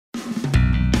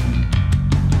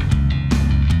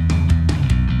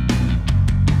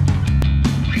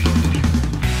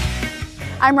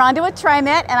I'm Rhonda with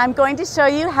TriMet, and I'm going to show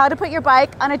you how to put your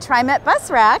bike on a TriMet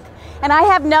bus rack. And I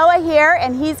have Noah here,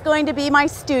 and he's going to be my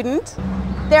student.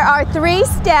 There are 3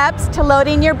 steps to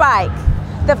loading your bike.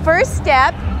 The first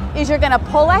step is you're going to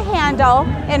pull a handle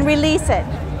and release it.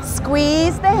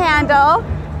 Squeeze the handle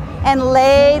and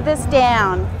lay this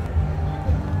down.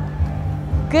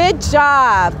 Good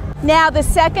job. Now the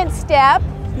second step,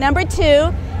 number 2,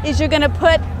 is you're going to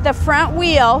put the front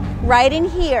wheel right in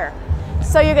here.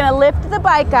 So you're going to lift the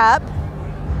bike up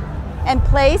and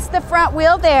place the front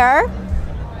wheel there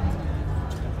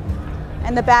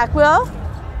and the back wheel.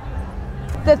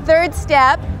 The third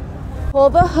step,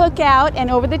 pull the hook out and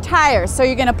over the tire. So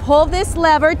you're going to pull this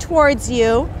lever towards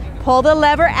you, pull the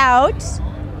lever out.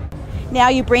 Now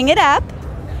you bring it up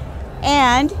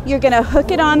and you're going to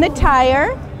hook it on the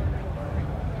tire.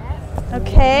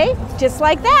 Okay, just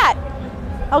like that.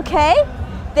 Okay,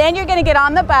 then you're going to get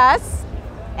on the bus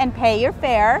and pay your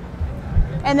fare.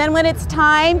 And then when it's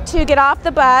time to get off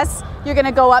the bus, you're going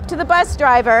to go up to the bus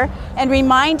driver and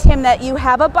remind him that you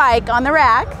have a bike on the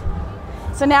rack.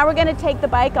 So now we're going to take the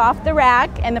bike off the rack,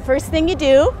 and the first thing you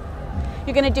do,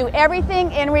 you're going to do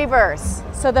everything in reverse.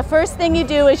 So the first thing you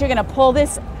do is you're going to pull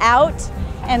this out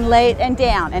and lay it and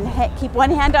down, and keep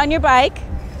one hand on your bike.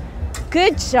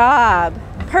 Good job.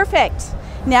 Perfect.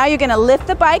 Now you're going to lift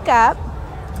the bike up.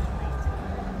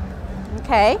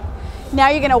 Okay. Now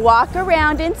you're going to walk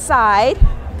around inside,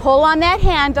 pull on that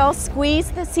handle, squeeze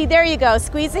the, see, there you go,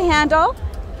 squeeze the handle,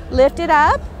 lift it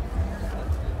up.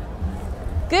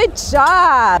 Good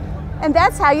job. And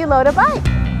that's how you load a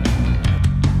bike.